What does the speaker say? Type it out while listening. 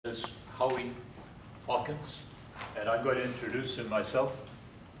is Howie Hawkins, and I'm going to introduce him myself.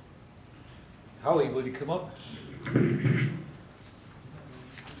 Howie, will you come up?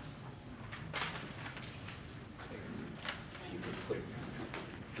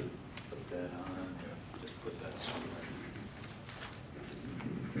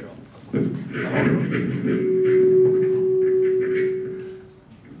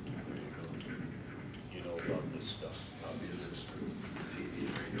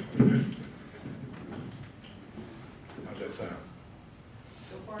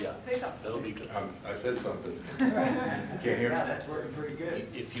 I said something. You can't hear me? Yeah, that's working pretty good.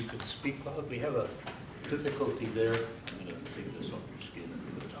 If you could speak loud, we have a difficulty there. I'm going to take this off your skin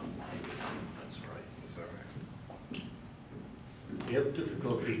and put it on. That's right. That's all right. We have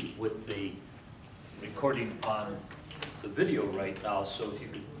difficulty with the recording on the video right now, so if you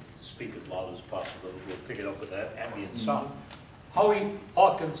could speak as loud as possible, we'll pick it up with that ambient sound. Howie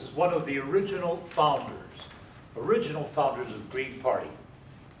Hawkins is one of the original founders of the Green Party.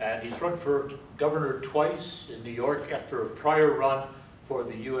 And he's run for governor twice in New York after a prior run for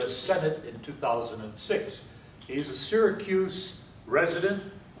the U.S. Senate in 2006. He's a Syracuse resident.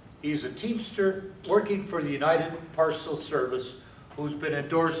 He's a Teamster working for the United Parcel Service, who's been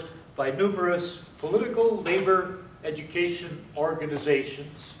endorsed by numerous political, labor, education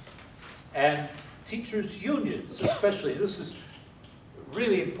organizations, and teachers' unions especially. This is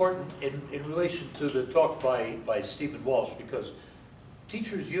really important in relation to the talk by Stephen Walsh, because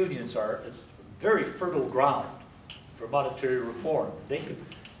teachers' unions are a very fertile ground for monetary reform.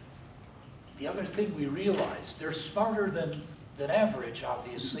 The other thing we realize, they're smarter than average,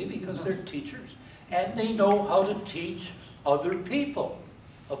 obviously, because they're teachers, and they know how to teach other people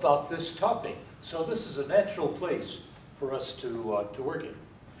about this topic. So this is a natural place for us to work in.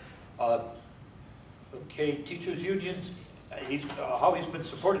 Okay, teachers' unions. Howie's been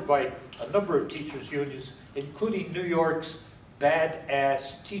supported by a number of teachers' unions, including New York's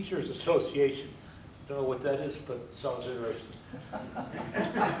Badass Teachers Association. Don't know what that is, but it sounds interesting.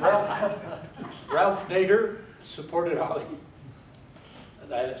 Ralph Nader supported Howie.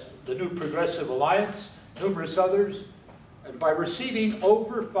 The New Progressive Alliance, numerous others. And by receiving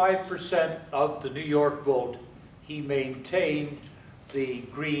over 5% of the New York vote, he maintained the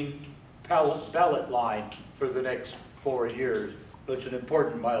green ballot line for the next 4 years, which is an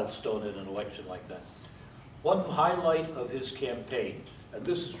important milestone in an election like that. One highlight of his campaign, and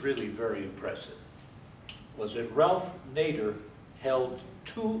this is really very impressive, was that Ralph Nader held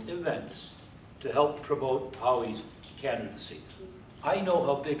 2 events to help promote Howie's candidacy. I know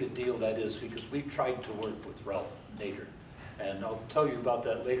how big a deal that is because we've tried to work with Ralph Nader, and I'll tell you about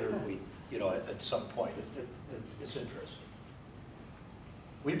that later if we, at some point. It's interesting.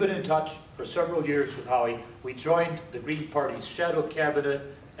 We've been in touch for several years with Howie. We joined the Green Party's shadow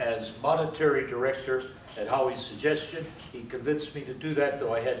cabinet as monetary director at Howie's suggestion. He convinced me to do that,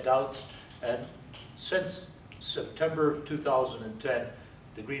 though I had doubts. And since September of 2010,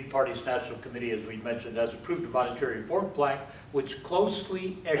 the Green Party's National Committee, as we mentioned, has approved a monetary reform plan which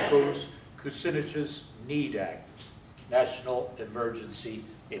closely echoes Kucinich's NEED Act, National Emergency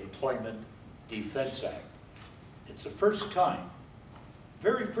Employment Defense Act. It's the first time,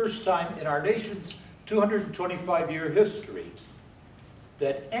 very first time in our nation's 225-year history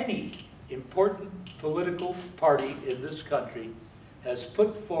that any important political party in this country has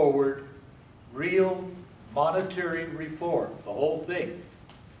put forward real monetary reform, the whole thing.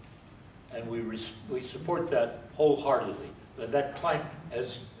 And we support that wholeheartedly. That plan,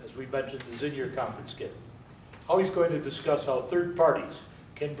 as we mentioned, is in your conference kit. Howie's going to discuss how third parties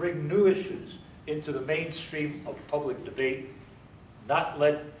can bring new issues into the mainstream of public debate, not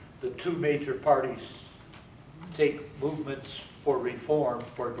let the 2 major parties take movements for reform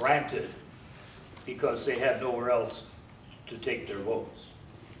for granted because they have nowhere else to take their votes.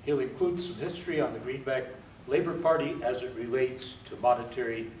 He'll include some history on the Greenback Labor Party as it relates to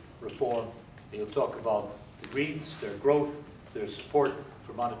monetary reform. He'll talk about the Greens, their growth, their support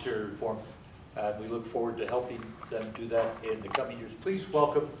for monetary reform, and we look forward to helping them do that in the coming years. Please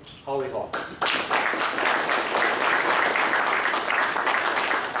welcome Howie Hawkins.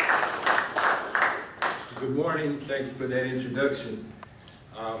 Good morning. Thank you for that introduction.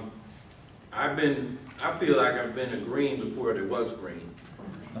 I feel like I've been a Green before there was Green.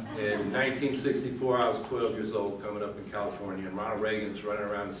 In 1964, I was 12 years old coming up in California, and Ronald Reagan's running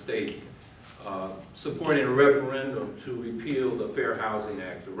around the state supporting a referendum to repeal the Fair Housing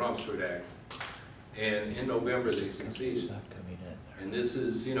Act, the Rumsfeld Act. And in November, they succeeded. And this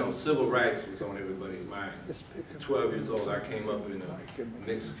is, civil rights was on everybody's mind. At 12 years old, I came up in a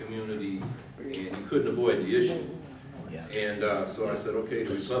mixed community, and you couldn't avoid the issue. And so I said, okay,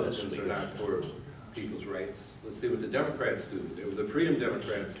 the Republicans are not for people's rights. Let's see what the Democrats do. They were the Freedom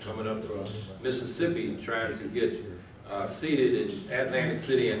Democrats coming up from Mississippi trying to get seated in Atlantic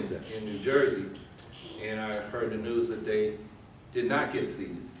City in New Jersey. And I heard the news that they did not get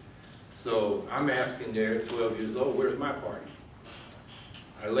seated. So I'm asking there at 12 years old, where's my party?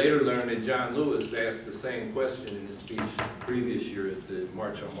 I later learned that John Lewis asked the same question in his speech the previous year at the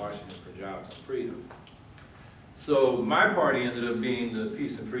March on Washington for Jobs and Freedom. So my party ended up being the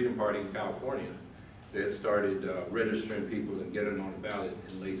Peace and Freedom Party in California that started registering people and getting on the ballot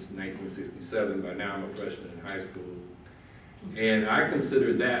in late 1967. By now I'm a freshman in high school. And I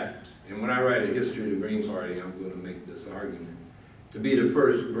consider that, and when I write a history of the Green Party, I'm going to make this argument, to be the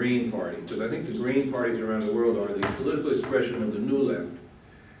first Green Party, because I think the Green parties around the world are the political expression of the New Left,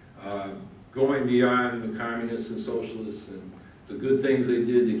 going beyond the communists and socialists, and the good things they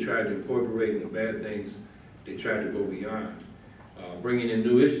did, they tried to incorporate, and the bad things, they tried to go beyond. Bringing in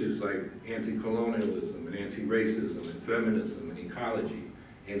new issues like anti-colonialism and anti-racism and feminism and ecology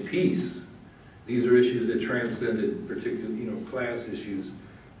and peace. These are issues that transcended particular, class issues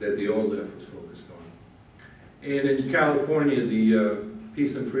that the old left was focused on. And in California, the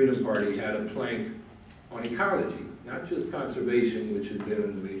Peace and Freedom Party had a plank on ecology, not just conservation, which had been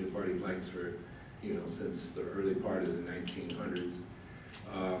in the major party planks for, since the early part of the 1900s,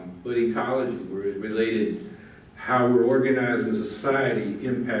 but ecology, where it related how we're organized as a society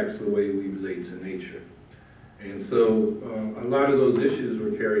impacts the way we relate to nature. And so a lot of those issues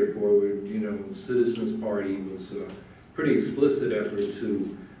were carried forward. Citizens Party was a pretty explicit effort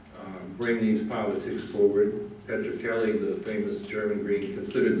to bring these politics forward. Petra Kelly, the famous German Green,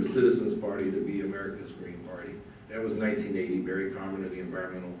 considered the Citizens Party to be America's Green Party. That was 1980. Barry Commoner, the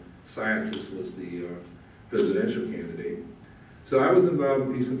environmental scientist, was the presidential candidate. So I was involved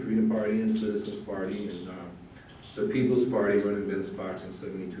in Peace and Freedom Party and Citizens Party and the People's Party, running Ben Spock in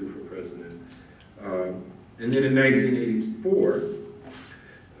 '72 for president. And then in 1984,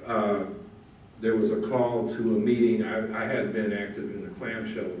 there was a call to a meeting. I had been active in the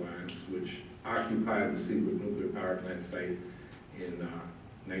Clamshell Alliance, which occupied the Seabrook nuclear power plant site in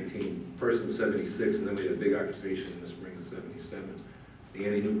first in '76, and then we had a big occupation in the spring of '77. The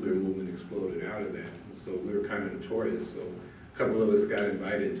anti-nuclear movement exploded out of that, and so we were kind of notorious. So a couple of us got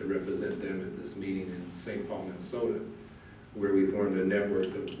invited to represent them at this meeting in St. Paul, Minnesota, where we formed a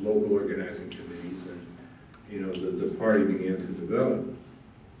network of local organizing committees, and the party began to develop.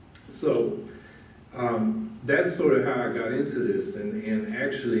 So that's sort of how I got into this, and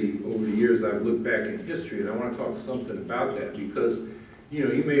actually over the years I've looked back in history, and I want to talk something about that, because you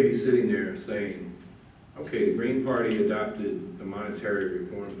may be sitting there saying, okay, the Green Party adopted the monetary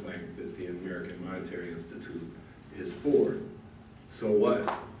reform plank that the American Monetary Institute is for. So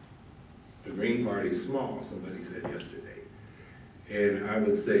what? The Green Party is small, somebody said yesterday. And I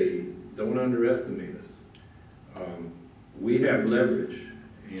would say, don't underestimate us. We have leverage,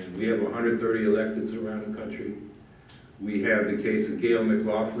 and we have 130 electeds around the country. We have the case of Gail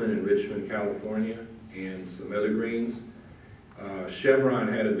McLaughlin in Richmond, California, and some other Greens. Chevron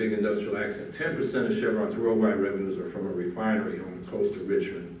had a big industrial accident. 10% of Chevron's worldwide revenues are from a refinery on the coast of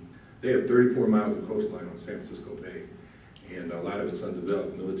Richmond. They have 34 miles of coastline on San Francisco Bay, and a lot of it's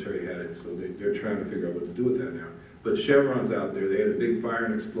undeveloped. The military had it, so they're trying to figure out what to do with that now. But Chevron's out there. They had a big fire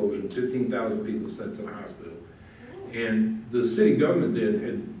and explosion, 15,000 people sent to the hospital. And the city government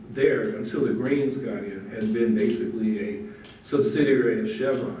then there, until the Greens got in, had been basically a subsidiary of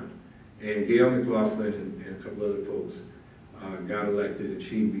Chevron. And Gail McLaughlin and a couple other folks got elected, and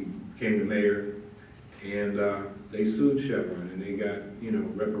she became the mayor. And they sued Chevron, and they got,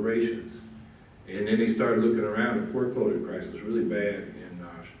 reparations. And then they started looking around. The foreclosure crisis was really bad in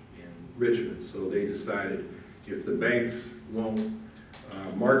Richmond, so they decided if the banks won't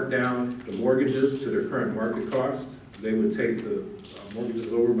mark down the mortgages to their current market cost, they would take the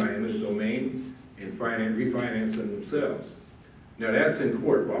mortgages over by eminent domain and refinance them themselves. Now that's in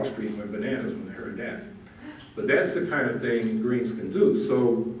court. Wall Street went bananas when they heard that. But that's the kind of thing Greens can do.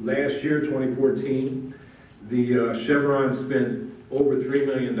 So last year, 2014, the Chevron spent over $3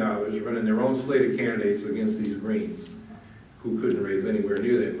 million running their own slate of candidates against these Greens, who couldn't raise anywhere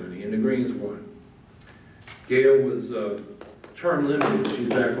near that money, and the Greens won. Gail was term limited. She's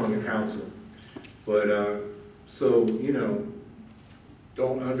back on the council. But, so,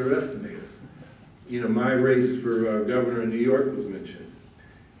 don't underestimate us. My race for governor in New York was mentioned.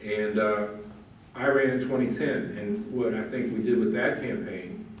 And I ran in 2010, and what I think we did with that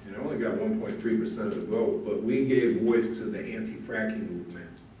campaign, and I only got 1.3% of the vote, but we gave voice to the anti-fracking movement.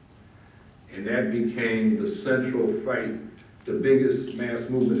 And that became the central fight the biggest mass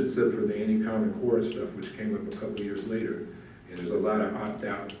movement except for the anti-Common Core stuff, which came up a couple of years later. And there's a lot of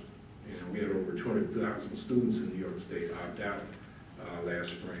opt-out. You know, we had over 200,000 students in New York State opt out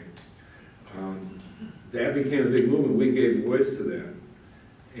last spring. That became a big movement. We gave voice to that.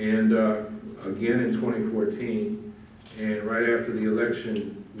 And again in 2014, and right after the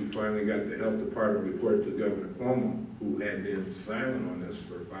election, we finally got the health department report to Governor Cuomo, who had been silent on this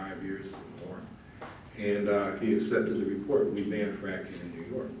for 5 years or more. And he accepted the report. We banned fracking in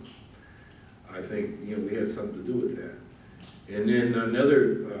New York. I think, you know, we had something to do with that. And then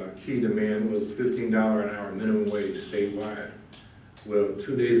another key demand was $15 an hour minimum wage statewide. Well,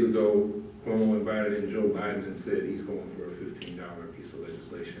 2 days ago, Cuomo invited in Joe Biden and said he's going for a $15 piece of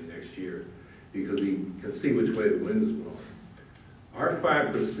legislation next year because he can see which way the wind is blowing. Our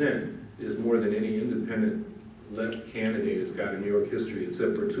 5% is more than any independent left candidate has got in New York history,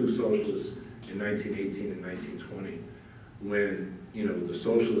 except for two socialists in 1918 and 1920, when, you know, the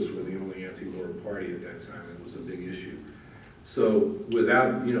socialists were the only anti-war party at that time. It was a big issue. So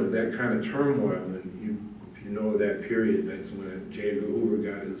without, you know, that kind of turmoil, and if you know that period, that's when J. Edgar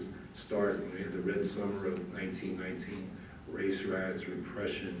Hoover got his start, when we had the Red Summer of 1919, race riots,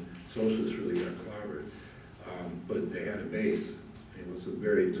 repression. Socialists really got clobbered, but they had a base. It was a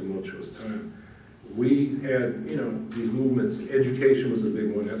very tumultuous time. We had, you know, these movements. Education was a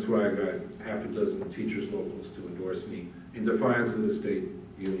big one. That's why I got half a dozen teachers locals to endorse me in defiance of the state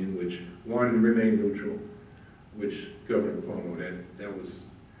union, which wanted to remain neutral, which Governor Cuomo, that was,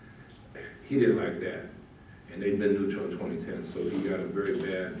 he didn't like that. And they'd been neutral in 2010, so he got a very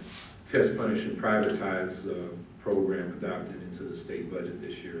bad test, punish, and privatize program adopted into the state budget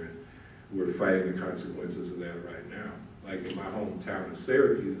this year, and we're fighting the consequences of that right now. Like in my hometown of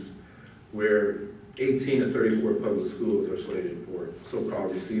Syracuse, where 18 of 34 public schools are slated for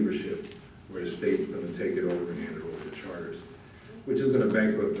so-called receivership, where the state's going to take it over and hand it over to charters, which is going to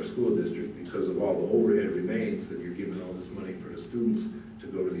bankrupt the school district because of all the overhead remains, and you're giving all this money for the students to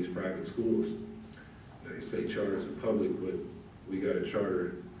go to these private schools. They say charters are public, but we got a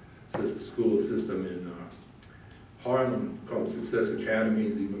charter school system in Harlem called Success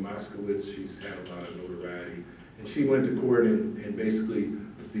Academies. Eva Moskowitz, she's had a lot of notoriety. And she went to court and basically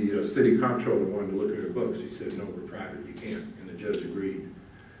the city comptroller wanted to look at her books. She said, no, we're private, you can't. And the judge agreed.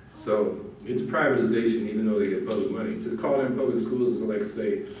 So it's privatization even though they get public money. To call them public schools is like,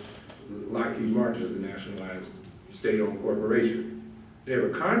 say, Lockheed Martin is a nationalized state-owned corporation. They have a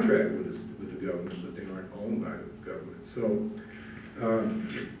contract with the government, but they aren't owned by the government. So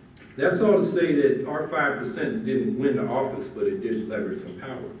that's all to say that our 5% didn't win the office, but it did leverage some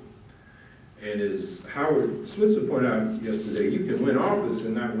power. And as Howard Switzer pointed out yesterday, you can win office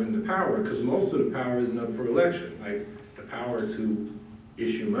and not win the power, because most of the power isn't up for election, like the power to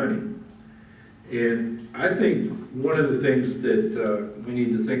issue money. And I think one of the things that we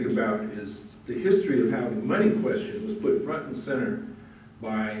need to think about is the history of how the money question was put front and center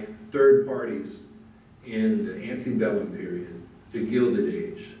by third parties in the antebellum period, the Gilded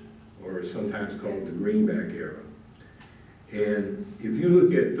Age, or sometimes called the Greenback era. And if you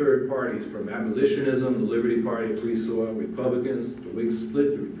look at third parties from abolitionism, the Liberty Party, Free Soil, Republicans, the Whigs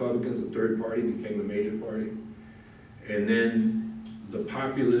split, the Republicans, the third party became a major party. And then the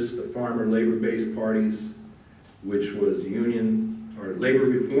populist, the farmer labor-based parties, which was union or labor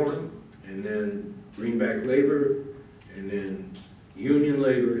reform, and then Greenback labor, and then union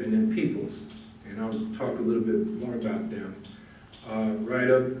labor, and then people's. And I'll talk a little bit more about them. Right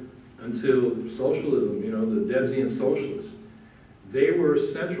up until socialism, you know, the Debsian socialists. They were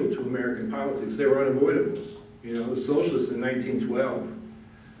central to American politics. They were unavoidable. You know, the socialists in 1912,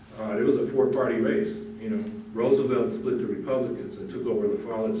 there was a four-party race. You know, Roosevelt split the Republicans and took over La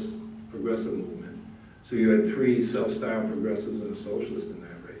Follett's progressive movement. So you had three self-styled progressives and a socialist in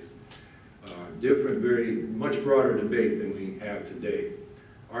that race. Different, very much broader debate than we have today.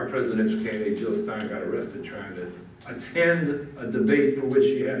 Our presidential candidate, Jill Stein, got arrested trying to attend a debate for which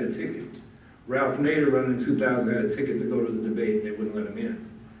she had a ticket. Ralph Nader, running in 2000, had a ticket to go to the debate and they wouldn't let him in.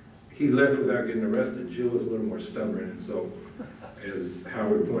 He left without getting arrested. Jill was a little more stubborn, and so, as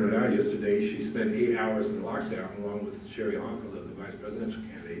Howard pointed out yesterday, she spent 8 hours in lockdown along with Sherry Honkala, the vice presidential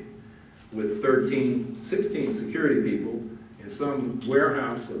candidate, with 16 security people in some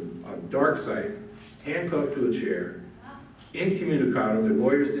warehouse, a dark site, handcuffed to a chair, incommunicado. The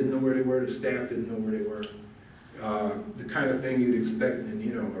lawyers didn't know where they were, the staff didn't know where they were. The kind of thing you'd expect in,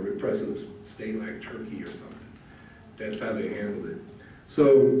 you know, a repressive state like Turkey or something. That's how they handled it.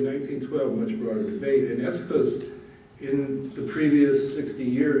 So 1912, much broader debate, and that's because in the previous 60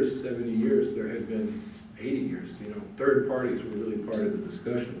 years, 70 years, there had been 80 years, you know, third parties were really part of the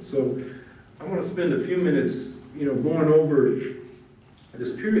discussion. So I want to spend a few minutes, going over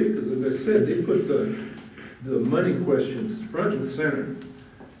this period, because as I said, they put the money questions front and center.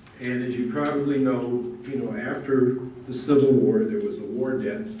 And as you probably know, after the Civil War, there was a war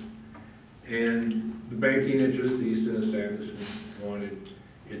debt, and the banking interest, the Eastern establishment, wanted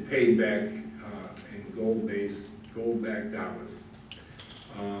it paid back in gold-backed dollars.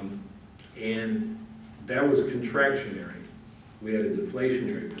 And that was contractionary. We had a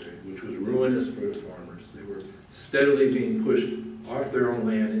deflationary period, which was ruinous for the farmers. They were steadily being pushed off their own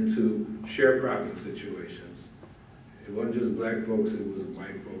land into sharecropping situations. It wasn't just black folks, it was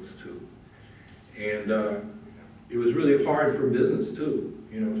white folks too. And it was really hard for business too,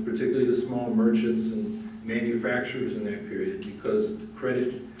 particularly the small merchants and manufacturers in that period, because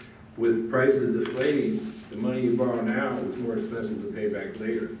credit, with prices deflating, the money you borrow now was more expensive to pay back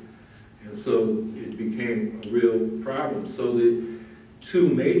later. And so it became a real problem. So the two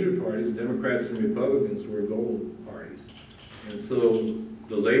major parties, Democrats and Republicans, were gold parties. And so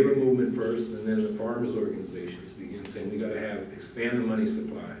the labor movement first, and then the farmers' organizations began saying, we got to expand the money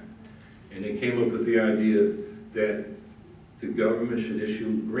supply. And they came up with the idea that the government should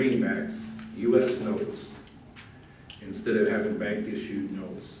issue greenbacks, U.S. notes, instead of having bank-issued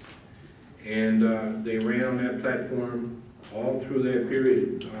notes. And they ran on that platform all through that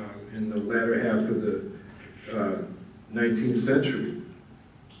period in the latter half of the 19th century.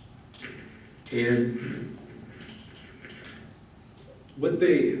 And what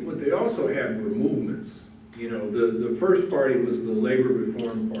they also had were movements. The first party was the Labor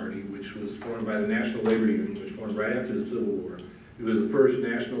Reform Party, which was formed by the National Labor Union, which formed right after the Civil War. It was the first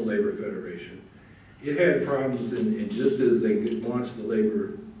National Labor Federation. It had problems, and just as they launched the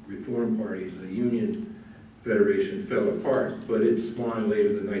Labor Reform Party, the Union Federation fell apart, but it spawned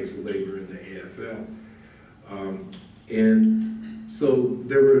later the Knights of Labor and the AFL. And so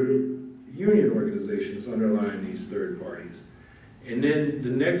there were union organizations underlying these third parties. And then the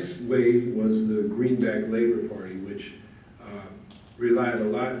next wave was the Greenback Labor Party, which relied a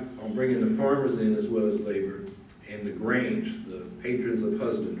lot on bringing the farmers in as well as labor, and the Grange, the patrons of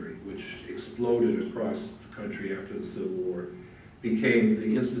husbandry, which exploded across the country after the Civil War, became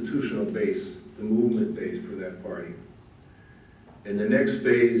the institutional base, the movement base for that party. And the next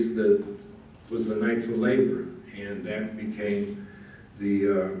phase was the Knights of Labor, and that became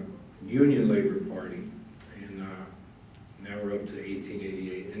the Union Labor Party. And now we're up to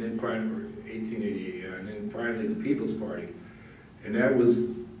 1888, and then finally, 1888, yeah, and then finally the People's Party. And that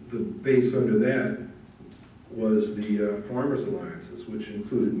was, the base under that was the Farmers Alliances, which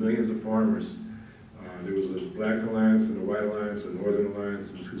included millions of farmers. There was a Black Alliance and a White Alliance, a Northern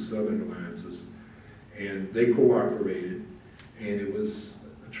Alliance, and two Southern Alliances. And they cooperated, and it was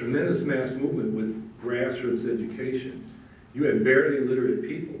a tremendous mass movement with grassroots education. You had barely literate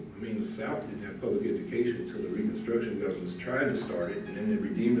people. I mean, the South didn't have public education until the Reconstruction governments tried to start it, and then the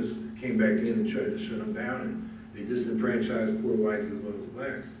Redeemers came back in and tried to shut them down, and they disenfranchised poor whites as well as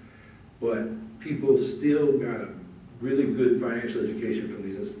blacks. But people still got a really good financial education from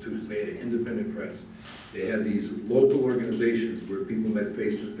these institutions. They had an independent press. They had these local organizations where people met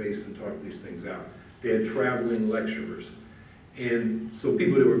face to face and talked these things out. They had traveling lecturers. And so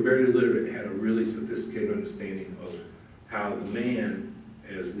people that were barely literate had a really sophisticated understanding of how the man,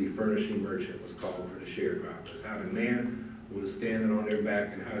 as the furnishing merchant was called for the sharecroppers, how the man was standing on their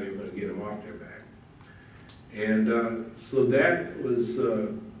back and how they were going to get them off their back. And so that was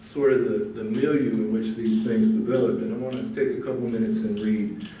sort of the milieu in which these things developed. And I want to take a couple minutes and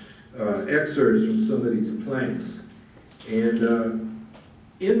read excerpts from some of these planks. And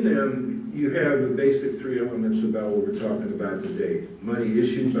in them, you have the basic three elements about what we're talking about today. Money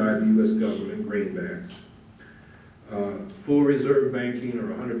issued by the U.S. government, greenbacks. Full reserve banking or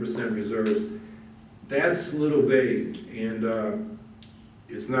 100% reserves. That's a little vague, and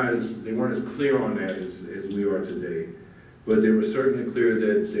it's not as, they weren't as clear on that as we are today. But they were certainly clear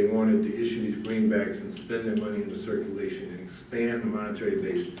that they wanted to issue these greenbacks and spend their money into circulation and expand the monetary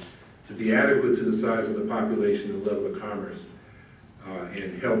base to be adequate to the size of the population and level of commerce,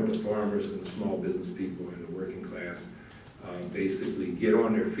 and help the farmers and the small business people and the working class basically get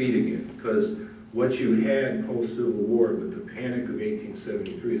on their feet again. Because what you had post-Civil War with the Panic of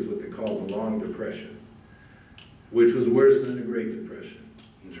 1873 is what they call the Long Depression, which was worse than the Great Depression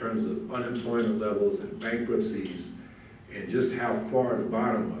in terms of unemployment levels and bankruptcies and just how far the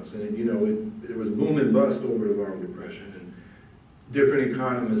bottom was. And there was boom and bust over the Long Depression, and different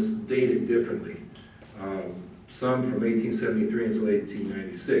economists date it differently. Some from 1873 until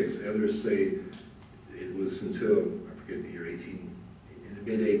 1896. Others say it was until, I forget the year, in the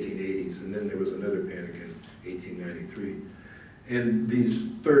mid-1880s, and then there was another panic in 1893. And these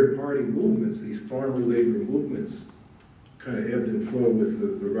third-party movements, these farmer labor movements, kind of ebbed and flowed with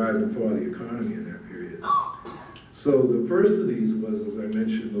the rise and fall of the economy in that period. So the first of these was, as I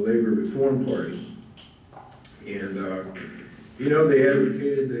mentioned, the Labor Reform Party. And, you know, they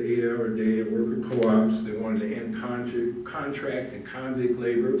advocated the 8-hour day and worker co-ops. They wanted to end contract and convict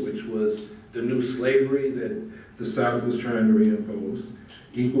labor, which was the new slavery that the South was trying to reimpose.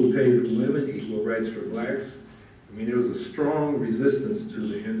 Equal pay for women, equal rights for blacks. I mean, there was a strong resistance to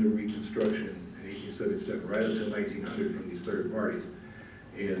the end of Reconstruction in 1877, right until 1900 from these third parties.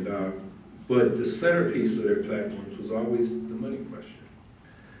 And, but the centerpiece of their platforms was always the money question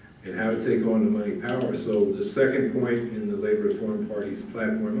and how to take on the money power. So the second point in the Labor Reform Party's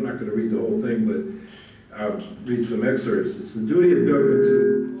platform, I'm not going to read the whole thing, but I'll read some excerpts. It's the duty of government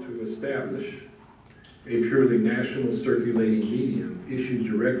to establish a purely national circulating medium issued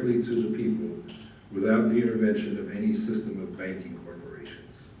directly to the people without the intervention of any system of banking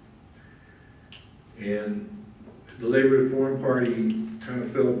corporations. And the Labor Reform Party kind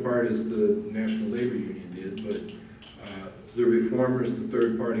of fell apart as the National Labor Union did, but the reformers, the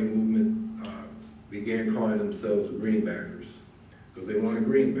third-party movement, began calling themselves greenbackers because they wanted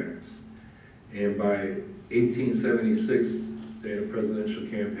greenbacks. And by 1876, they had a presidential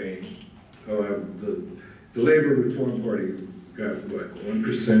campaign. The Labor Reform Party got, what, 1%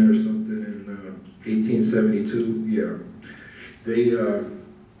 or something in 1872? Yeah.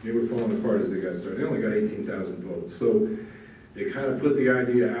 They were falling apart as they got started. They only got 18,000 votes. So they kind of put the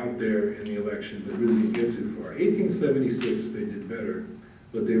idea out there in the election, but really didn't get too far. 1876, they did better,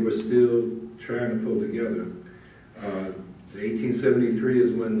 but they were still trying to pull together. 1873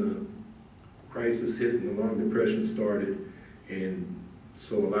 is when the crisis hit and the Long Depression started, and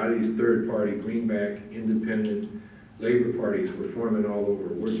so a lot of these third-party, greenback, independent labor parties were forming all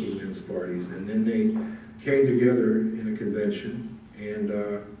over, working men's parties, and then they came together in a convention, and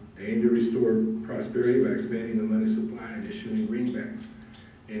they aimed to restore prosperity by expanding the money supply and issuing greenbacks.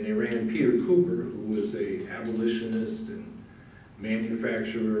 And they ran Peter Cooper, who was an abolitionist and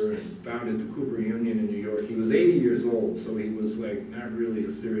manufacturer and founded the Cooper Union in New York. He was 80 years old, so he was like not really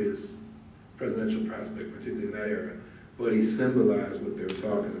a serious presidential prospect, particularly in that era, but he symbolized what they were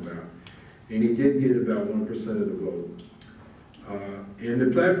talking about. And he did get about 1% of the vote. And the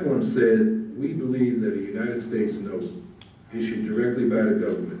platform said, we believe that a United States note issued directly by the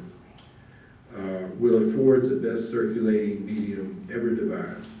government will afford the best circulating medium ever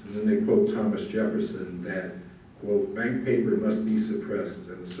devised. And then they quote Thomas Jefferson that, quote, bank paper must be suppressed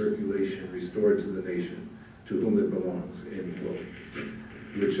and the circulation restored to the nation to whom it belongs, end quote.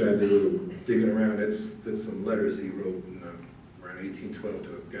 Which I did a little digging around. That's some letters he wrote in around 1812 to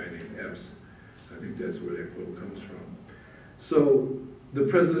a guy named Epps. I think that's where that quote comes from. So the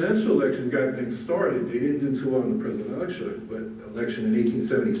presidential election got things started. They didn't do too well in the presidential election in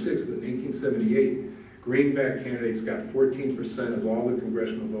 1876, but in 1878, greenback candidates got 14% of all the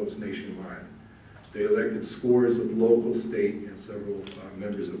congressional votes nationwide. They elected scores of local, state, and several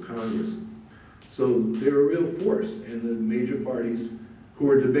members of Congress. So they were a real force, and the major parties who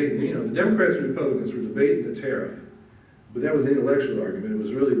were debating, you know, the Democrats and Republicans were debating the tariff, but that was an intellectual argument. It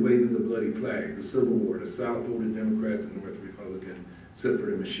was really waving the bloody flag, the Civil War. The South voted Democrat, the North Republican, except for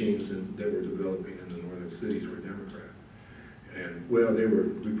the machines that were developing in the northern cities were Democrat. And, well, they were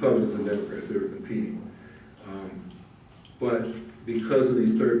Republicans and Democrats, they were competing. But because of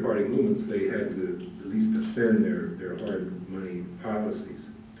these third-party movements, they had to at least defend their hard money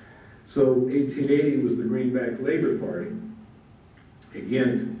policies. So 1880 was the Greenback Labor Party.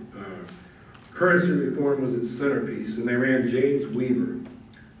 Again, currency reform was its centerpiece, and they ran James Weaver,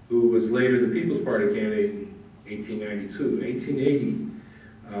 who was later the People's Party candidate in 1892. In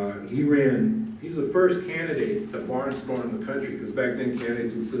 1880, he was the first candidate to barnstorm the country, because back then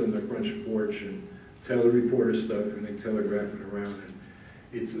candidates would sit on their front porch and tell the reporter stuff, and they telegraph it around. And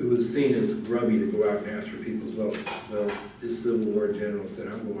it was seen as grubby to go out and ask for people's votes. Well, this Civil War general said,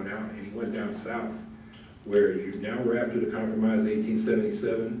 I'm going out, and he went down south, where now we're after the Compromise of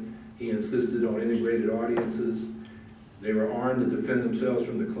 1877. He insisted on integrated audiences. They were armed to defend themselves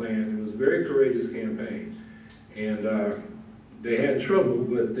from the Klan. It was a very courageous campaign. And they had trouble,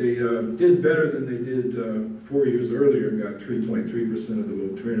 but they did better than they did 4 years earlier and got 3.3% of the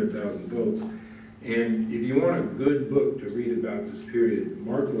vote, 300,000 votes. And if you want a good book to read about this period,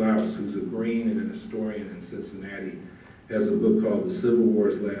 Mark Louse, who's a Green and an historian in Cincinnati, has a book called The Civil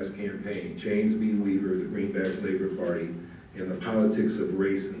War's Last Campaign, James B. Weaver, the Greenback Labor Party, and the Politics of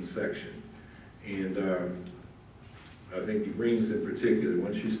Race and Section. And I think the Greens in particular,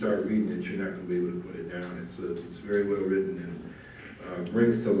 once you start reading it, you're not going to be able to put it down. It's very well written,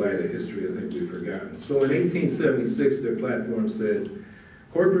 brings to light a history I think we've forgotten. So in 1876, their platform said,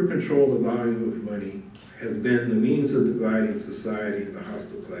 corporate control of volume of money has been the means of dividing society into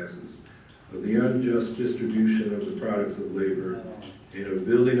hostile classes, of the unjust distribution of the products of labor, and of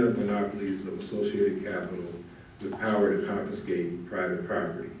building up monopolies of associated capital with power to confiscate private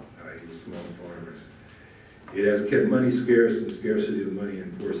property, i.e. the small farmers. It has kept money scarce, and scarcity of money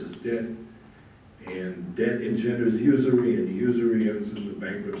enforces debt, and debt engenders usury, and usury ends in the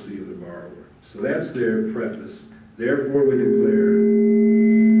bankruptcy of the borrower. So that's their preface. Therefore we declare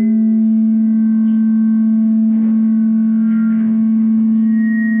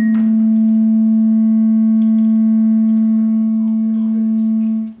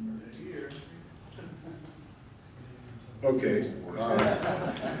okay.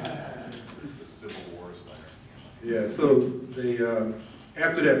 The Civil War is like. Yeah, so they,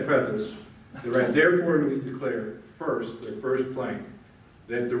 after that preface, they write, therefore we declare first, their first plank,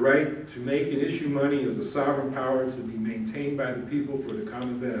 that the right to make and issue money is a sovereign power to be maintained by the people for the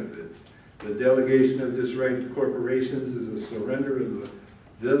common benefit. The delegation of this right to corporations is a surrender of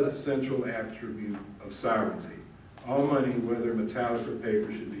the central attribute of sovereignty. All money, whether metallic or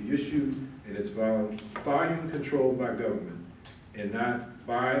paper, should be issued in its volume controlled by government and not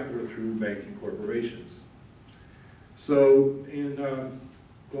by or through banking corporations. So in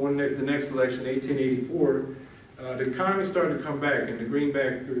going to the next election, 1884, the economy started to come back, and the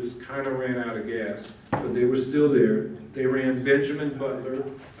greenbackers kind of ran out of gas, but they were still there. They ran Benjamin Butler,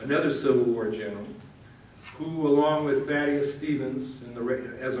 another Civil War general, who, along with Thaddeus Stevens,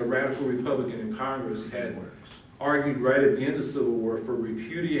 as a radical Republican in Congress, had argued right at the end of the Civil War for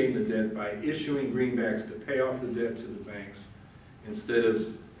repudiating the debt by issuing greenbacks to pay off the debt to the banks instead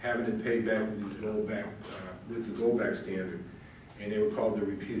of having it paid back with the gold-back standard. And they were called the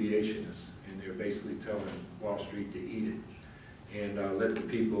repudiationists, and they were basically telling Wall Street to eat it and let the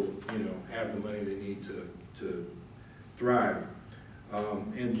people, have the money they need to thrive.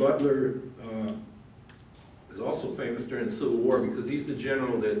 And Butler is also famous during the Civil War because he's the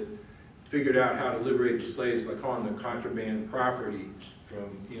general that figured out how to liberate the slaves by calling them contraband property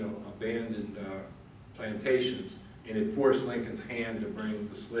from, abandoned plantations, and it forced Lincoln's hand to bring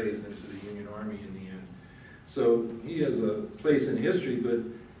the slaves into the Union Army in the end. So he has a place in history, but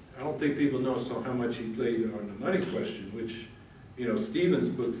I don't think people know how much he played on the money question, which, Stevens'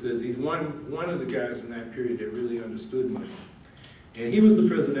 book says he's one of the guys in that period that really understood money. And he was the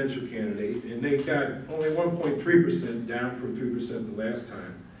presidential candidate, and they got only 1.3%, down from 3% the last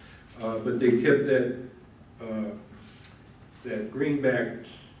time. But they kept that greenback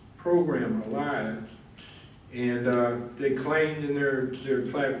program alive, and they claimed in their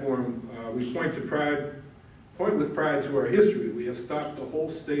platform, we point with pride to our history. We have stopped the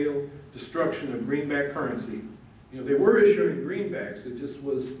wholesale destruction of greenback currency. They were issuing greenbacks, it just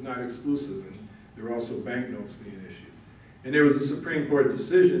was not exclusive, and there were also banknotes being issued. And there was a Supreme Court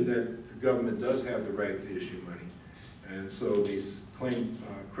decision that the government does have the right to issue money, and so they claim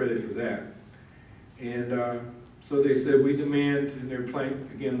credit for that. And so they said, we demand, in their plank,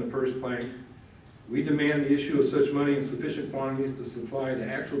 again the first plank, we demand the issue of such money in sufficient quantities to supply the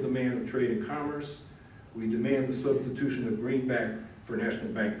actual demand of trade and commerce. We demand the substitution of greenback for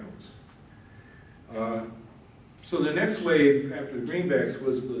national banknotes. So the next wave after the greenbacks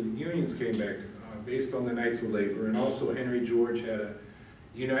was the unions came back based on the Knights of Labor, and also Henry George had a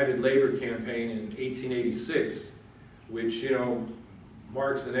United Labor campaign in 1886, which,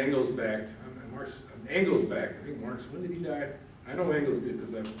 Marx and Engels backed. Engels backed. I think Marx, when did he die? I know Engels did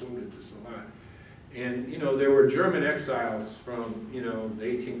because I've quoted this a lot. And, there were German exiles from, the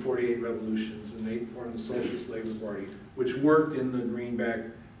 1848 revolutions, and they formed the Socialist Labor Party, which worked in the greenback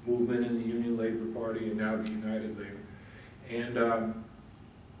movement in the Union Labor Party and now the United Labor. And,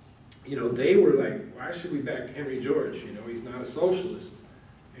 they were like, why should we back Henry George? He's not a socialist.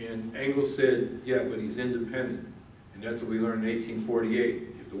 And Engels said, yeah, but he's independent. And that's what we learned in 1848.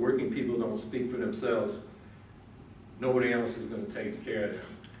 If the working people don't speak for themselves, nobody else is going to take care of them.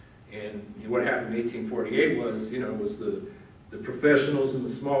 And what happened in 1848 was the professionals and the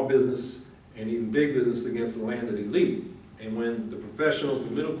small business and even big business against the landed elite. And when the professionals,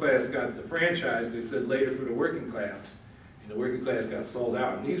 the middle class got the franchise, they said later for the working class. And the working class got sold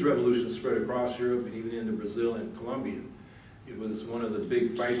out. And these revolutions spread across Europe and even into Brazil and Colombia. It was one of the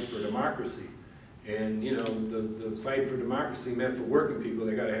big fights for democracy. And the fight for democracy meant for working people,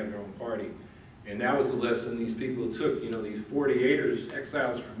 they got to have their own party. And that was the lesson these people took. These 48ers,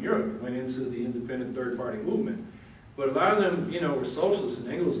 exiles from Europe, went into the independent third-party movement. But a lot of them, were socialists,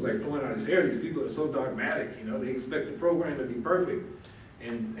 and Engels was like pulling out his hair. These people are so dogmatic, they expect the program to be perfect.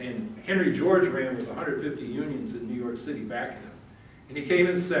 And Henry George ran with 150 unions in New York City backing him. And he came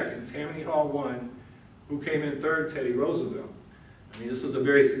in second. Tammany Hall won. Who came in third? Teddy Roosevelt. I mean, this was a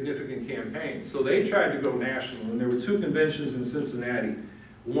very significant campaign. So they tried to go national, and there were two conventions in Cincinnati,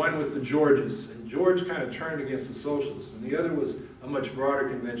 one with the Georges, and George kind of turned against the socialists, and the other was a much broader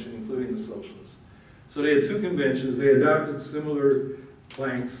convention, including the socialists. So they had two conventions. They adopted similar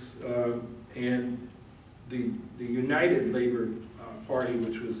planks, and the United Labor Party,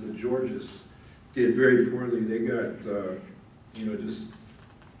 which was the Georges, did very poorly. They got, you know, just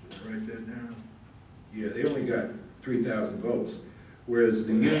write that down. Yeah, they only got 3,000 votes, whereas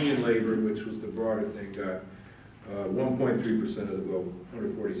the Union Labor, which was the broader thing, got 1.3% of the vote,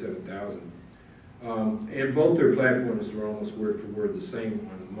 147,000. And both their platforms were almost word for word the same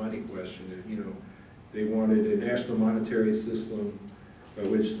on the money question. You know, they wanted a national monetary system by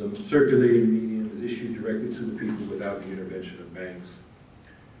which the circulating medium is issued directly to the people without the intervention of banks.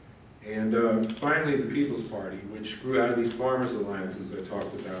 And finally, the People's Party, which grew out of these farmers' alliances I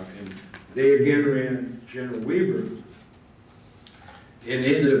talked about, and they again ran General Weaver, and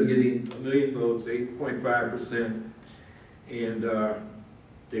ended up getting 1 million votes, 8.5%, and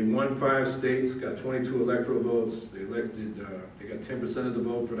they won 5 states, got 22 electoral votes. They elected, they got 10% of the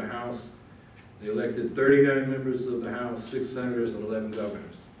vote for the House. They elected 39 members of the House, 6 senators, and 11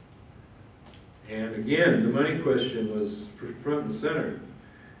 governors. And again, the money question was front and center.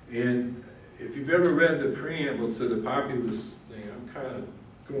 And if you've ever read the preamble to the populist thing, I'm kind of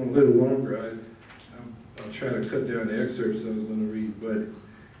going a little longer. I'll try to cut down the excerpts I was going to read,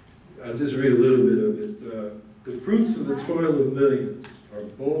 but I'll just read a little bit of it. The fruits of the toil of millions are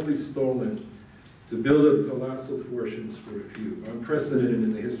boldly stolen to build up colossal fortunes for a few, unprecedented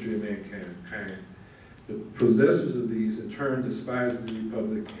in the history of mankind. The possessors of these, in turn, despise the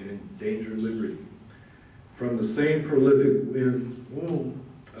Republic and endanger liberty. From the same prolific womb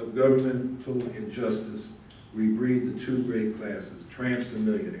of governmental injustice, we breed the two great classes, tramps and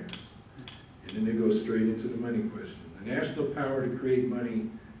millionaires. And then they go straight into the money question. The national power to create money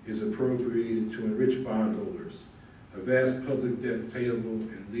is appropriated to enrich bondholders. A vast public debt payable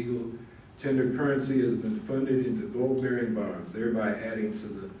and legal tender currency has been funded into gold-bearing bonds, thereby adding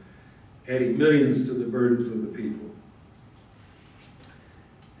millions to the burdens of the people.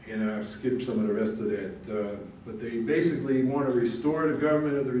 And I've skipped some of the rest of that. But they basically want to restore the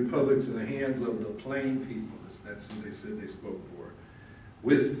government of the Republic to the hands of the plain people. That's who they said they spoke for,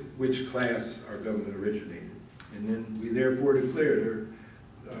 with which class our government originated. And then we therefore declare,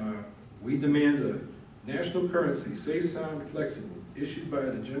 we demand a national currency, safe, sound, and flexible, issued by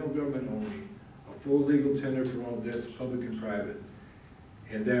the general government only, a full legal tender for all debts, public and private,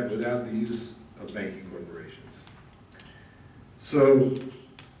 and that without the use of banking corporations. So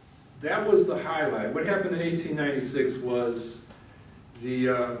that was the highlight. What happened in 1896 was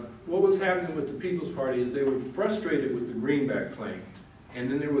what was happening with the People's Party is they were frustrated with the greenback plank, and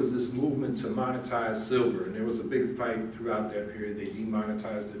then there was this movement to monetize silver, and there was a big fight throughout that period. They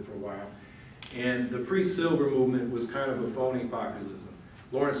demonetized it for a while. And the free silver movement was kind of a phony populism.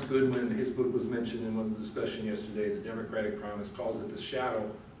 Lawrence Goodwin, his book was mentioned in one of the discussion yesterday, The Democratic Promise, calls it the shadow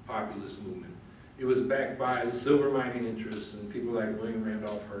populist movement. It was backed by the silver mining interests and people like William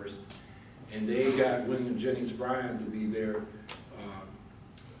Randolph Hearst, and they got William Jennings Bryan to be their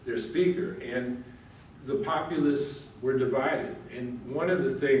speaker, and the populists were divided. And one of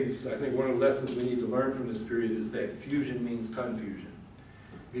the things, I think one of the lessons we need to learn from this period is that fusion means confusion.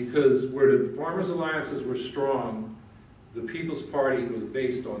 Because where the farmers' alliances were strong, the People's Party was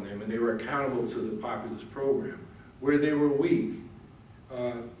based on them, and they were accountable to the populist program. Where they were weak,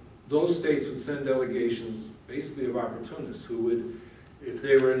 those states would send delegations basically of opportunists who would, if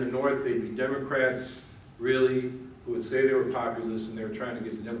they were in the north, they'd be Democrats, really, who would say they were populists, and they were trying to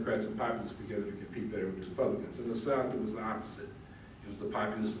get the Democrats and populists together to compete better with the Republicans. In the South, it was the opposite. It was the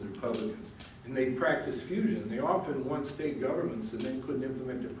populists and the Republicans. And they practiced fusion. They often won state governments and then couldn't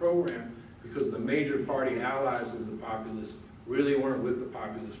implement their program because the major party allies of the populists really weren't with the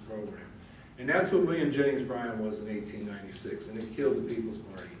populist program. And that's what William Jennings Bryan was in 1896, and it killed the People's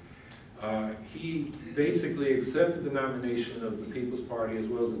Party. He basically accepted the nomination of the People's Party as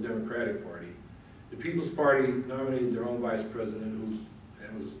well as the Democratic Party. The People's Party nominated their own vice president,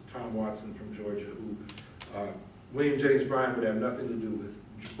 that was Tom Watson from Georgia, who William Jennings Bryan would have nothing to do with.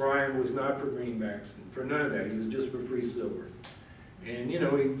 Bryan was not for greenbacks, and for none of that. He was just for free silver. And, you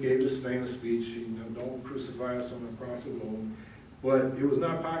know, he gave this famous speech, you know, don't crucify us on the cross alone. But it was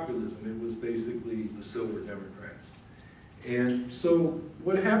not populism. It was basically the silver Democrats. And so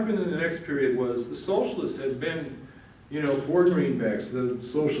what happened in the next period was the socialists had been, you know, for greenbacks. The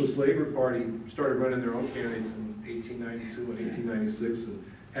Socialist Labor Party started running their own candidates in 1892 and 1896, and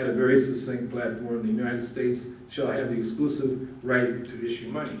had a very succinct platform: the United States shall have the exclusive right to issue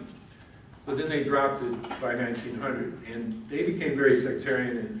money. But then they dropped it by 1900, and they became very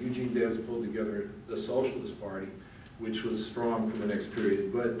sectarian, and Eugene Debs pulled together the Socialist Party, which was strong for the next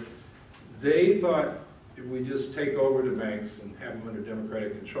period. But they thought if we just take over the banks and have them under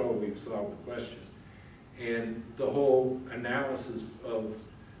democratic control, we've solved the question. And the whole analysis of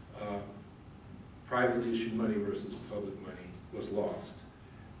privately issued money versus public money was lost.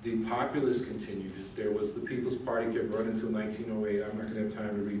 The populists continued it. There was the People's Party kept running until 1908. I'm not going to have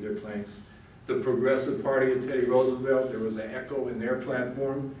time to read their planks. The Progressive Party of Teddy Roosevelt, there was an echo in their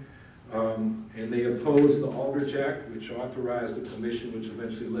platform. And they opposed the Aldrich Act, which authorized a commission which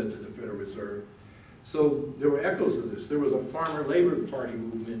eventually led to the Federal Reserve. So there were echoes of this. There was a Farmer Labor Party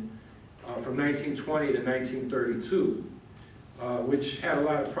movement from 1920 to 1932, which had a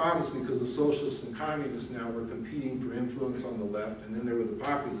lot of problems because the socialists and communists now were competing for influence on the left, and then there were the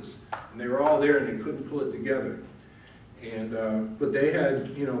populists, and they were all there and they couldn't pull it together. And but they had,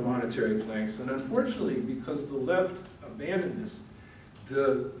 you know, monetary planks, and unfortunately, because the left abandoned this,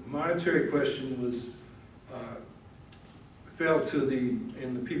 the monetary question was fell to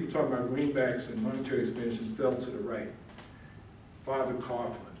and the people talking about greenbacks and monetary expansion fell to the right. Father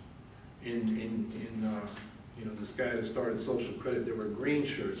Coughlin, you know, this guy that started social credit, there were green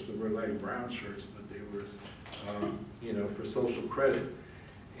shirts, there were like brown shirts, but they were, you know, for social credit.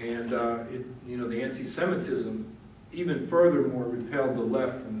 And, you know, the anti-Semitism even furthermore repelled the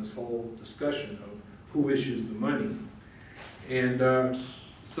left from this whole discussion of who issues the money. And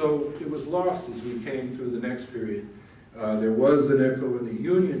so it was lost as we came through the next period. There was an echo in the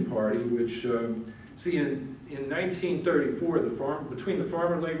Union Party, which, see, in 1934, between the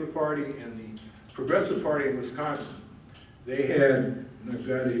Farmer Labor Party and the Progressive Party in Wisconsin, they had, and I've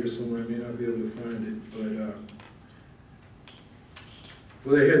got it here somewhere, I may not be able to find it, but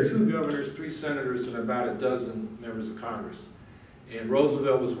well, they had 2 governors, 3 senators, and about a dozen members of Congress. And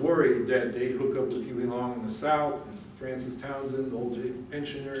Roosevelt was worried that they'd hook up with Huey Long in the South, and Francis Townsend, the old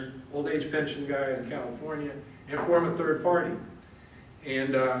age pension guy in California, and form a third party.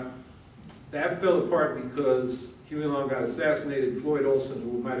 And that fell apart because Huey Long got assassinated. Floyd Olson,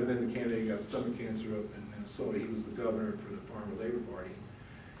 who might have been the candidate, got stomach cancer up in Minnesota. He was the governor for the Farmer Labor Party.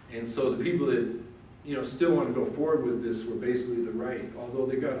 And so the people that, you know, still want to go forward with this were basically the right, although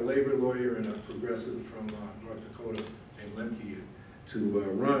they got a labor lawyer and a progressive from North Dakota named Lemke to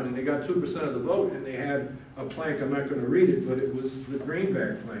run, and they got 2% of the vote, and they had a plank, I'm not going to read it, but it was the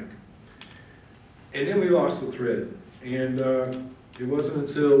greenback plank. And then we lost the thread, and it wasn't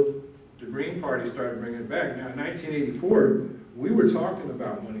until the Green Party started bringing it back. Now, in 1984, we were talking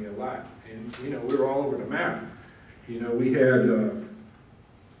about money a lot, and, you know, we were all over the map. You know, we had,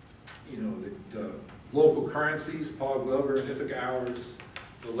 you know, the local currencies, Paul Glover, Ithaca Hours,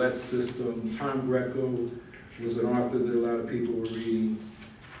 the Letts system, Tom Greco was an author that a lot of people were reading.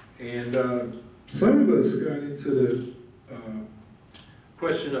 And some of us got into the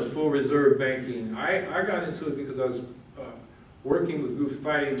question of full reserve banking. I got into it because I was working with groups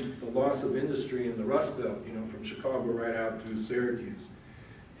fighting the loss of industry in the Rust Belt, you know, from Chicago right out through Syracuse.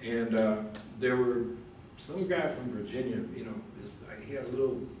 And there were some guy from Virginia, you know, he had a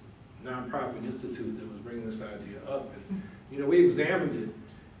little nonprofit institute that was bringing this idea up. And, you know, we examined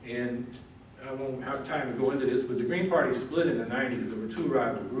it, and I won't have time to go into this, but the Green Party split in the 90s. There were 2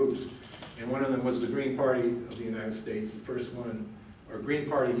 rival groups, and one of them was the Green Party of the United States, the first one, or Green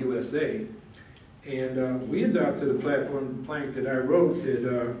Party USA. And we adopted a platform plank that I wrote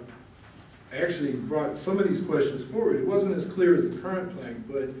that actually brought some of these questions forward. It wasn't as clear as the current plank,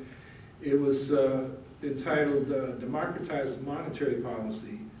 but it was entitled Democratized Monetary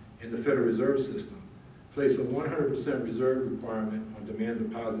Policy in the Federal Reserve System. Place a 100% reserve requirement on demand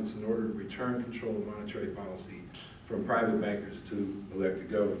deposits in order to return control of monetary policy from private bankers to elected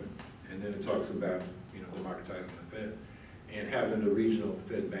government. And then it talks about, you know, democratizing the Fed and having the regional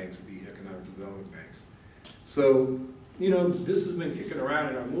Fed banks be economic development banks. So, you know, this has been kicking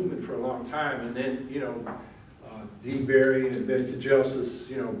around in our movement for a long time. And then, you know, Dee Berry and Ben Kajelsis,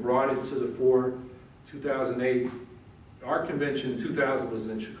 you know, brought it to the fore. 2008. Our convention in 2000 was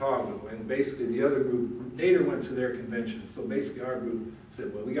in Chicago, and basically the other group, Nader went to their convention, so basically our group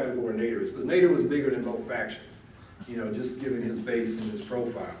said, well, we got to go where Nader is, because Nader was bigger than both factions, you know, just given his base and his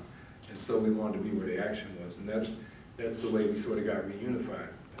profile, and so we wanted to be where the action was, and that's the way we sort of got reunified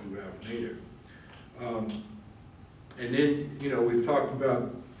through Ralph Nader. And then, you know, we've talked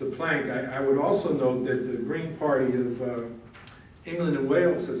about the plank. I would also note that the Green Party of England and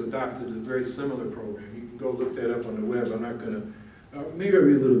Wales has adopted a very similar program. You can go look that up on the web. I'm not going to, maybe I'll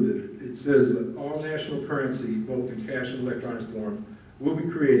read a little bit. It says all national currency, both in cash and electronic form, will be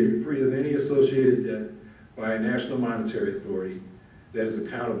created free of any associated debt by a national monetary authority that is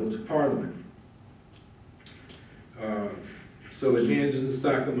accountable to Parliament. So it manages the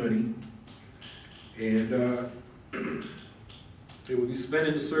stock of money, and it will be spent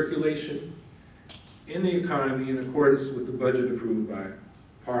into circulation in the economy in accordance with the budget approved by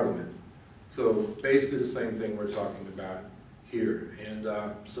Parliament. So basically the same thing we're talking about here. And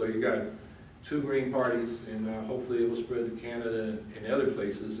so you got two green parties, and hopefully it will spread to Canada and other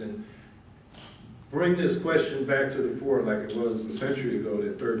places, and bring this question back to the fore like it was a century ago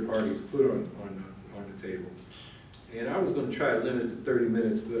that third parties put on the table. And I was going to try to limit it to 30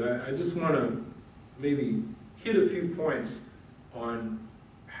 minutes, but I just want to maybe hit a few points on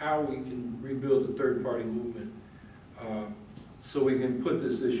how we can rebuild the third party movement so we can put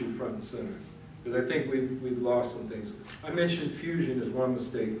this issue front and center. Because I think we've lost some things. I mentioned fusion as one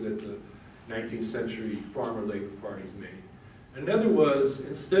mistake that the 19th century farmer labor parties made. Another was,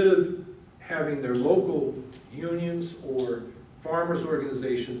 instead of having their local unions or farmers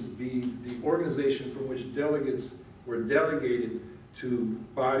organizations be the organization from which delegates were delegated to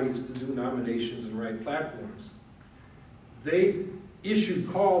bodies to do nominations and write platforms, they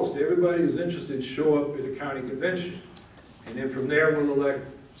issued calls to everybody who's interested to show up at a county convention. And then from there we'll elect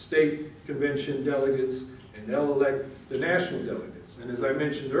state convention delegates, and they'll elect the national delegates. And as I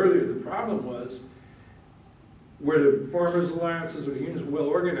mentioned earlier, the problem was where the farmers' alliances or the unions were well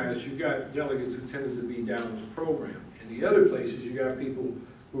organized, you got delegates who tended to be down with the program. In the other places, you got people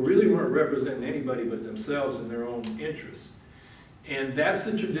who really weren't representing anybody but themselves and their own interests. And that's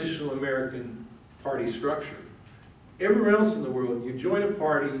the traditional American party structure. Everywhere else in the world, you join a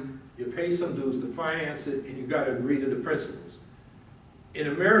party, you pay some dues to finance it, and you got to agree to the principles. In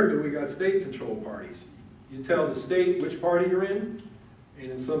America, we got state-controlled parties. You tell the state which party you're in,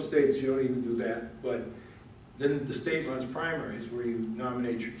 and in some states you don't even do that, but then the state runs primaries where you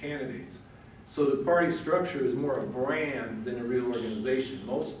nominate your candidates. So the party structure is more a brand than a real organization.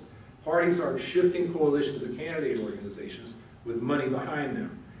 Most parties are shifting coalitions of candidate organizations with money behind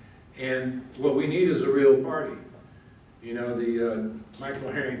them. And what we need is a real party. You know,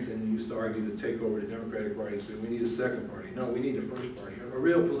 Michael Harrington used to argue to take over the Democratic Party and say, we need a second party. No, we need a first party, a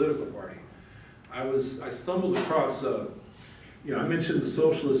real political party. I stumbled across, I mentioned the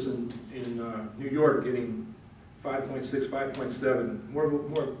socialists in New York getting 5.6, 5.7,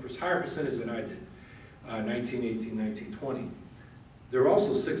 more higher percentage than I did, 1918, 1920. There were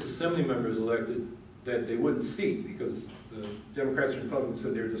also 6 assembly members elected that they wouldn't seat because the Democrats and Republicans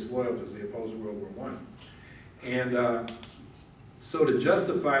said they were disloyal because they opposed World War I. And so to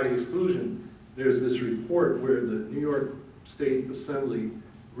justify the exclusion, there's this report where the New York State Assembly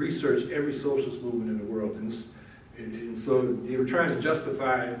researched every socialist movement in the world. And so they were trying to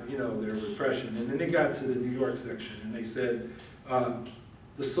justify, their repression. And then they got to the New York section and they said,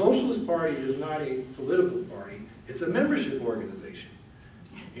 the Socialist Party is not a political party, it's a membership organization.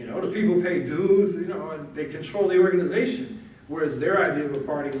 The people pay dues, and they control the organization. Whereas their idea of a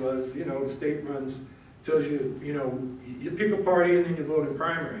party was, the state runs, tells you, you pick a party and then you vote in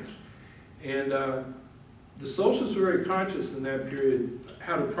primaries. And the socialists were very conscious in that period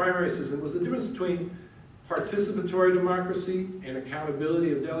how the primary system was the difference between participatory democracy and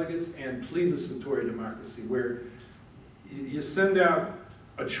accountability of delegates and plebiscitary democracy, where you send out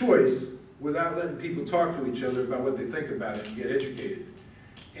a choice without letting people talk to each other about what they think about it and get educated.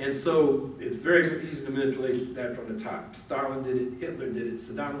 And so it's very easy to manipulate that from the top. Stalin did it, Hitler did it,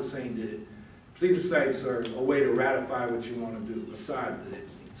 Saddam Hussein did it. Plebiscites are a way to ratify what you want to do. Assad did it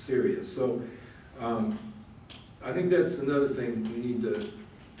in Syria. So I think that's another thing we need to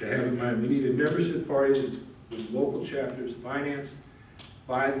have in mind. We need a membership party with local chapters financed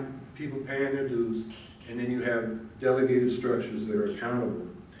by people paying their dues, and then you have delegated structures that are accountable.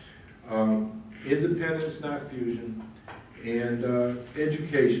 Independence, not fusion, and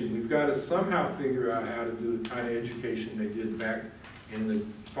education. We've got to somehow figure out how to do the kind of education they did back in the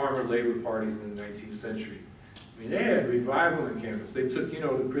farmer labor parties in the 19th century. I mean, they had revival in campus. They took,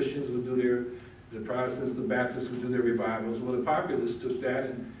 the Christians would do the Protestants, the Baptists would do their revivals. Well, the populists took that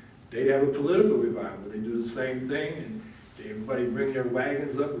and they'd have a political revival. They'd do the same thing, and everybody bring their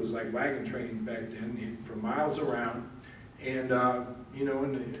wagons up. It was like wagon training back then, for miles around. And,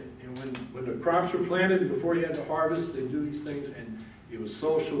 when the crops were planted, before you had to harvest, they'd do these things, and it was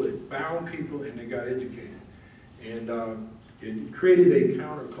social, it bound people, and they got educated. And it created a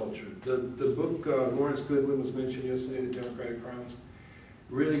counterculture. The book Lawrence Goodwin was mentioned yesterday, The Democratic Promise,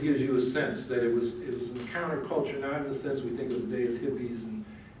 really gives you a sense that it was a counterculture, not in the sense we think of today as hippies. And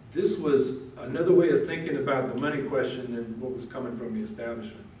this was another way of thinking about the money question than what was coming from the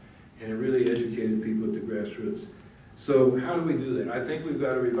establishment. And it really educated people at the grassroots. So how do we do that? I think we've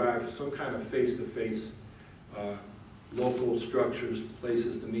got to revive some kind of face-to-face local structures,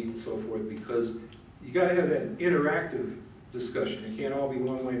 places to meet and so forth, because you got to have that interactive discussion. It can't all be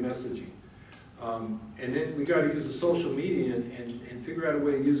one-way messaging. And then we got to use the social media and figure out a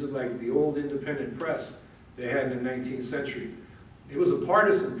way to use it like the old independent press they had in the 19th century. It was a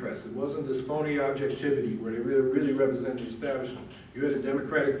partisan press. It wasn't this phony objectivity where they really represent the establishment. You had a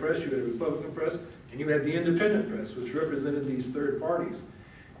Democratic press, you had a Republican press, and you had the independent press, which represented these third parties.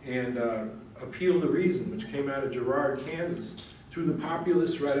 And Appeal to Reason, which came out of Girard, Kansas, through the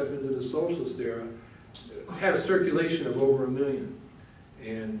populists right up into the socialist era, had a circulation of over 1 million.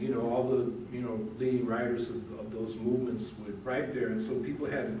 And, you know, all the, you know, leading writers of those movements would write there, and so people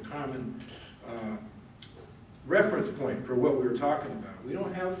had a common reference point for what we were talking about. We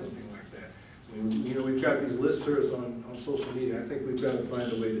don't have something like that. You know, we've got these listservs on social media. I think we've got to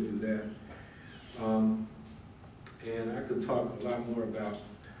find a way to do that. And I could talk a lot more about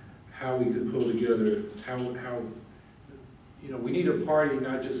how we could pull together, how you know, we need a party,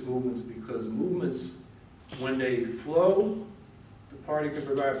 not just movements, because movements, when they flow, the party can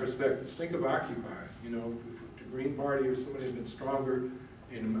provide perspectives. Think of Occupy, you know, if the Green Party or somebody had been stronger,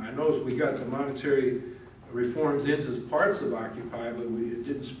 and I know we got the monetary reforms into parts of Occupy, but it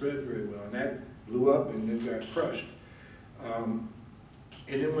didn't spread very well, and that blew up and then got crushed. And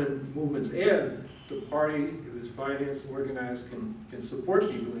then when movements ebb, the party, if it's financed and organized, can support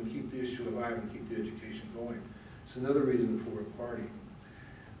people and keep the issue alive and keep the education going. It's another reason for a party.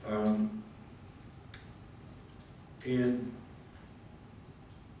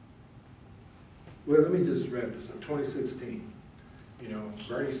 Well, let me just wrap this up. 2016, you know,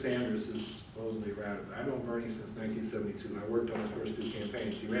 Bernie Sanders is supposedly radical. I've known Bernie since 1972. I worked on his first 2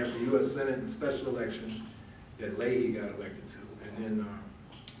 campaigns. He ran for U.S. Senate in special election that Leahy got elected to, and then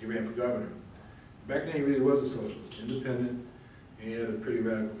he ran for governor. Back then he really was a socialist, independent, and he had a pretty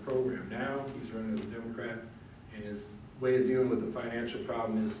radical program. Now he's running as a Democrat, and his way of dealing with the financial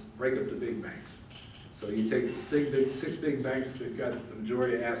problem is break up the big banks. So you take the 6 big banks that got the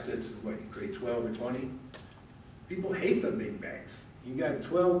majority of assets, and what, you create 12 or 20? People hate the big banks. You got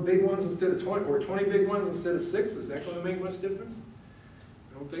 12 big ones instead of 20, or 20 big ones instead of 6. Is that going to make much difference?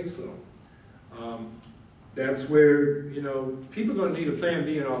 I don't think so. That's where, you know, people are going to need a plan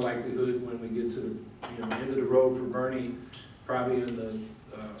B in all likelihood when we get to the, you know, end of the road for Bernie, probably in the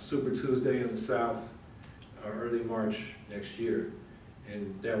Super Tuesday in the South, early March next year.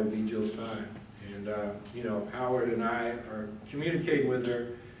 And that will be Jill Stein. And, you know, Howard and I are communicating with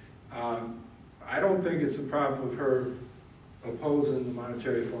her. I don't think it's a problem with her opposing the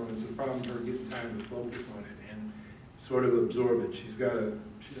monetary reform. It's a problem with her getting time to focus on it and sort of absorb it. She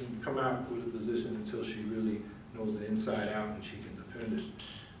doesn't come out with a position until she really knows the inside out and she can defend it.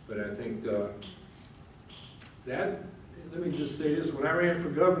 But I think let me just say this, when I ran for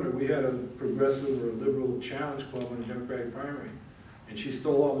governor, we had a progressive or liberal challenge club in the Democratic primary. And she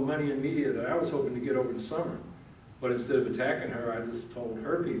stole all the money in media that I was hoping to get over the summer. But instead of attacking her, I just told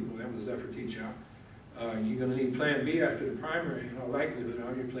her people, that was Zephyr Teachout, you're going to need Plan B after the primary, in all likelihood,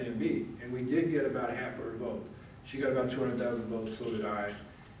 on your Plan B. And we did get about half of her vote. She got about 200,000 votes, so did I.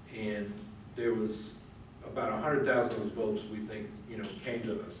 And there was about 100,000 of those votes we think, you know, came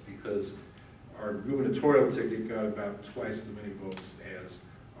to us because our gubernatorial ticket got about twice as many votes as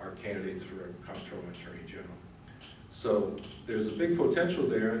our candidates for a comptroller and attorney general. So there's a big potential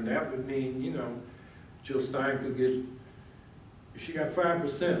there, and that would mean, you know, Jill Stein could get, if she got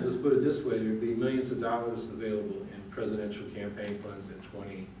 5%, let's put it this way, there'd be millions of dollars available in presidential campaign funds in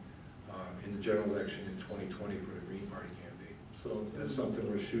the general election in 2020 for the Green Party candidate. So that's something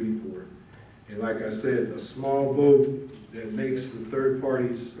we're shooting for. And like I said, a small vote that makes the third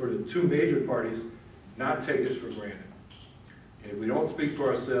parties, or the 2 major parties, not take us for granted. And if we don't speak for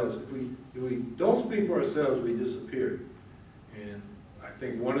ourselves, if we don't speak for ourselves, we disappear. And I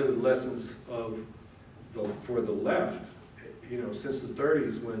think one of the lessons for the left, you know, since the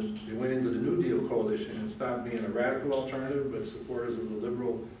 30s when they went into the New Deal coalition and stopped being a radical alternative but supporters of the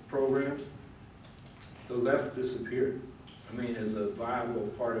liberal programs, the left disappeared. I mean, as a viable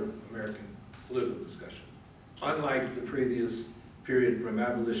part of American political discussion. Unlike the previous period from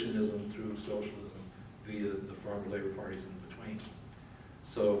abolitionism through socialism via the farm labor parties in between.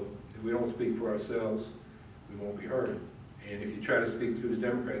 So if we don't speak for ourselves, we won't be heard. And if you try to speak through the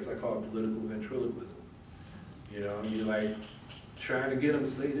Democrats, I call it political ventriloquism. You know, you're like trying to get them to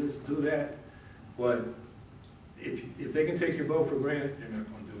say this, do that, but if they can take your vote for granted, they're not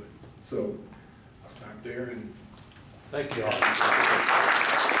going to do it. So I'll stop there and thank you all.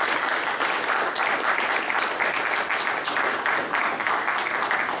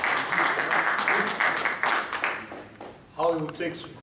 6